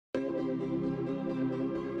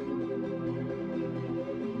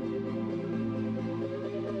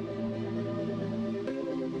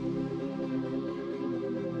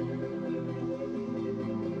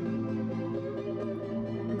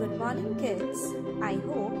kids, I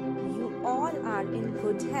hope you all are in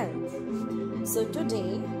good health. So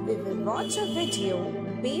today we will watch a video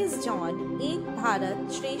based on Ek Bharat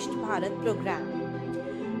Shreshta Bharat program.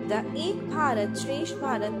 The Ek Bharat Shreshta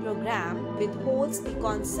Bharat program withholds the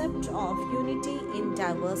concept of unity in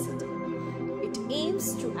diversity. It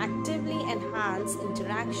aims to actively enhance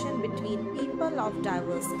interaction between people of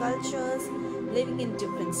diverse cultures living in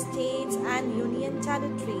different states and union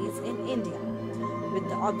territories in India, with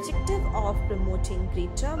the objective of promoting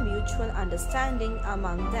greater mutual understanding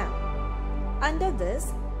among them. Under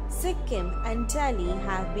this, Sikkim and Delhi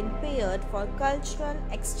have been paired for cultural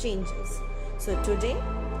exchanges. So today,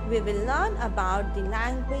 we will learn about the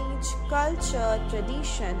language, culture,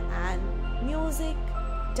 tradition and music,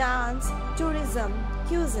 dance, tourism,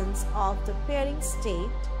 cuisines of the pairing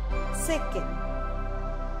state, Sikkim.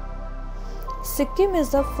 Sikkim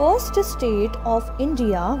is the first state of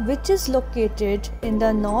India which is located in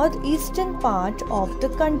the northeastern part of the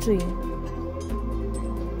country.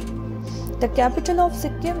 The capital of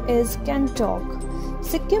Sikkim is Gangtok.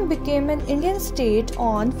 Sikkim became an Indian state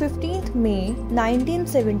on 15th May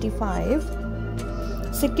 1975.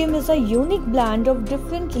 Sikkim is a unique blend of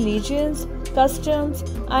different religions, customs,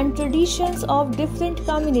 and traditions of different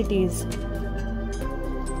communities.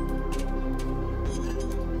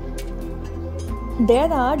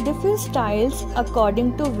 There are different styles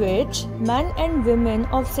according to which men and women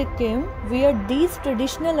of Sikkim wear these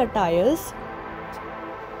traditional attires.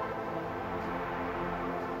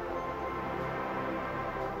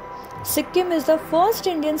 Sikkim is the first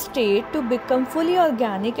Indian state to become fully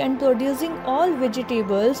organic and producing all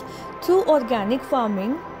vegetables through organic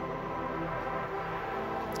farming.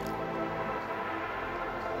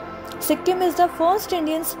 Sikkim is the first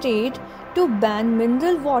Indian state to ban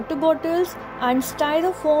mineral water bottles and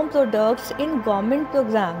styrofoam products in government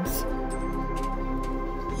programs.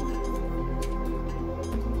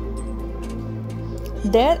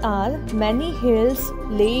 There are many hills,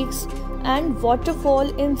 lakes, and waterfall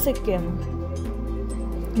in Sikkim.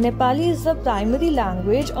 Nepali is the primary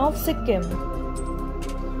language of Sikkim.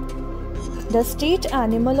 The state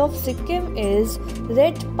animal of Sikkim is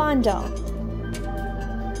red panda.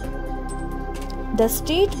 The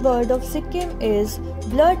state bird of Sikkim is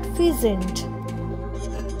blood pheasant.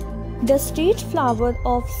 The state flower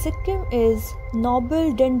of Sikkim is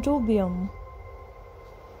noble dendrobium.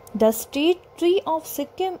 The state tree of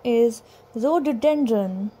Sikkim is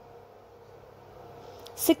rhododendron.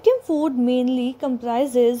 Sikkim food mainly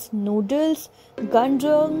comprises noodles,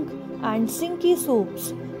 gandrung and sinki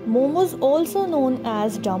soups. Momos, also known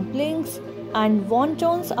as dumplings, and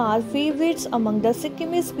wontons are favorites among the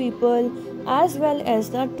Sikkimese people as well as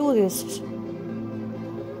the tourists.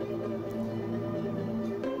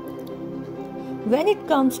 When it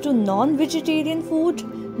comes to non-vegetarian food,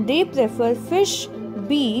 they prefer fish,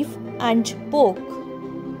 beef and pork.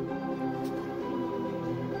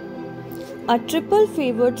 A triple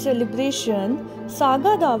favored celebration,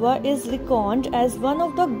 Saga Dawa, is reckoned as one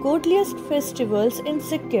of the godliest festivals in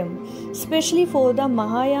Sikkim, especially for the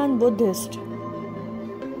Mahayana Buddhist.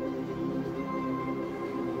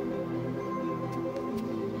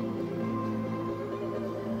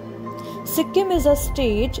 Sikkim is a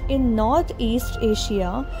state in Northeast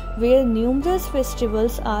Asia where numerous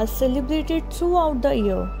festivals are celebrated throughout the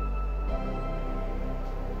year.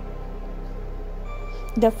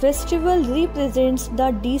 The festival represents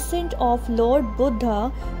the descent of Lord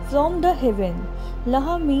Buddha from the heaven.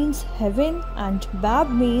 Laha means heaven and Bab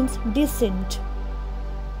means descent.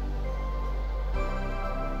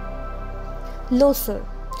 Losar.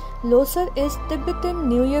 Losar is Tibetan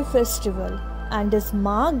New Year festival and is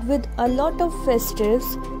marked with a lot of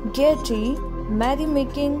festives, gaiety,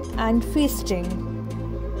 merrymaking and feasting.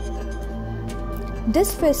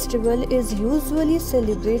 This festival is usually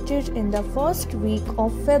celebrated in the first week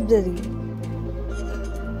of February.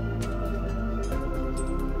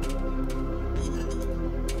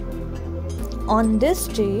 On this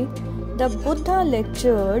day, the Buddha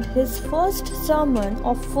lectured his first sermon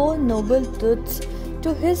of 4 noble truths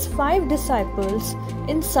to his 5 disciples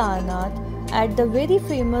in Sarnath at the very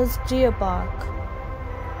famous deer park.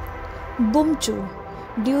 Bumchu.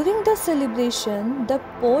 During the celebration, the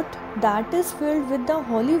pot that is filled with the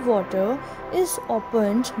holy water is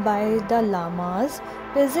opened by the lamas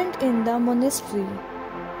present in the monastery.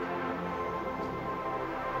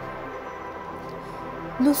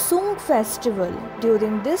 Lusung Festival.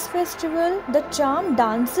 During this festival, the charm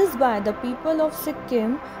dances by the people of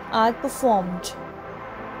Sikkim are performed.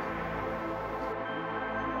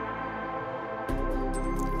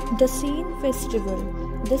 The Scene Festival.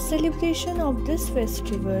 The celebration of this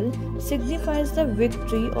festival signifies the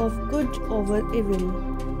victory of good over evil.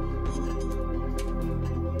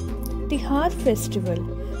 Tihar Festival.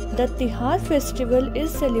 The Tihar festival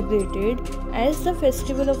is celebrated as the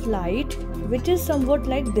festival of light, which is somewhat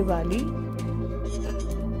like Diwali.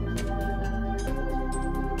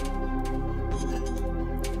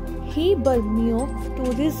 He Burmyok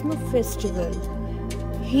Tourism Festival.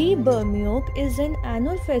 He Burmyok is an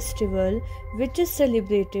annual festival which is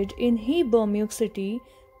celebrated in He Burmyok city.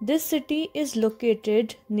 This city is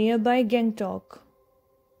located nearby Gangtok.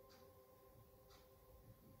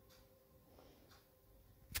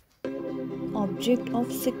 Object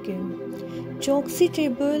of Sikkim. Choksi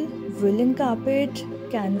table, woolen carpet,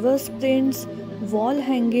 canvas prints, wall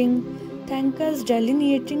hanging, tankas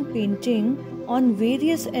delineating painting on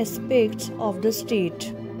various aspects of the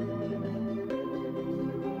state.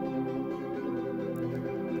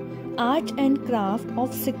 Art and craft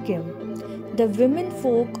of Sikkim. The women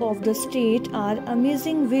folk of the state are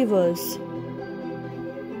amazing weavers.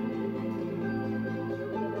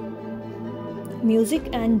 Music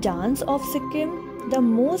and dance of Sikkim. The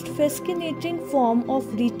most fascinating form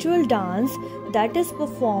of ritual dance that is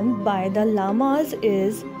performed by the lamas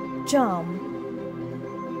is charm.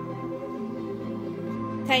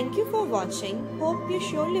 Thank you for watching. Hope you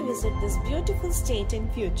surely visit this beautiful state in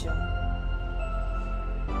future.